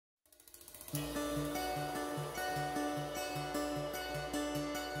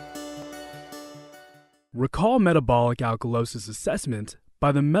Recall Metabolic Alkalosis Assessment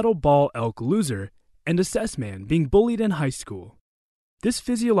by the Metabolic Alk loser and assess man being bullied in high school. This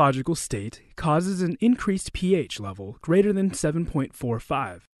physiological state causes an increased pH level greater than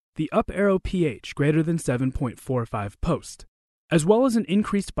 7.45, the up arrow pH greater than 7.45 post, as well as an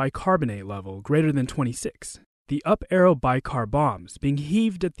increased bicarbonate level greater than 26, the up arrow bicarb bombs being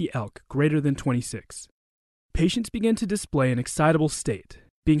heaved at the elk greater than 26. Patients begin to display an excitable state,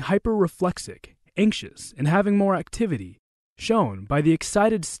 being hyperreflexic, anxious, and having more activity, shown by the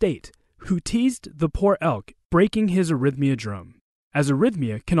excited state who teased the poor elk breaking his arrhythmia drum, as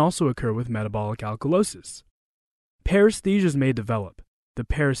arrhythmia can also occur with metabolic alkalosis. Paresthesias may develop, the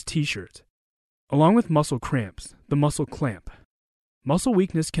Paris t-shirt, along with muscle cramps, the muscle clamp. Muscle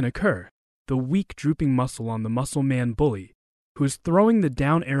weakness can occur, the weak drooping muscle on the muscle man bully, who is throwing the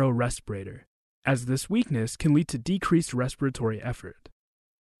down arrow respirator, as this weakness can lead to decreased respiratory effort.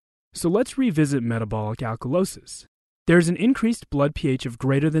 So let's revisit metabolic alkalosis. There is an increased blood pH of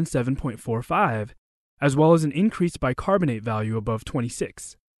greater than 7.45, as well as an increased bicarbonate value above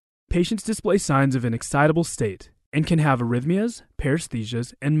 26. Patients display signs of an excitable state and can have arrhythmias,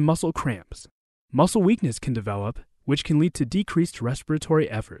 paresthesias, and muscle cramps. Muscle weakness can develop, which can lead to decreased respiratory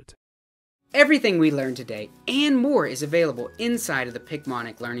effort. Everything we learned today and more is available inside of the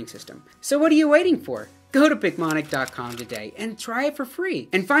Picmonic Learning System. So what are you waiting for? Go to Picmonic.com today and try it for free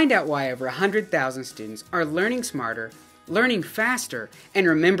and find out why over 100,000 students are learning smarter, learning faster, and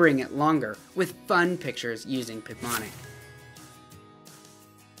remembering it longer with fun pictures using Picmonic.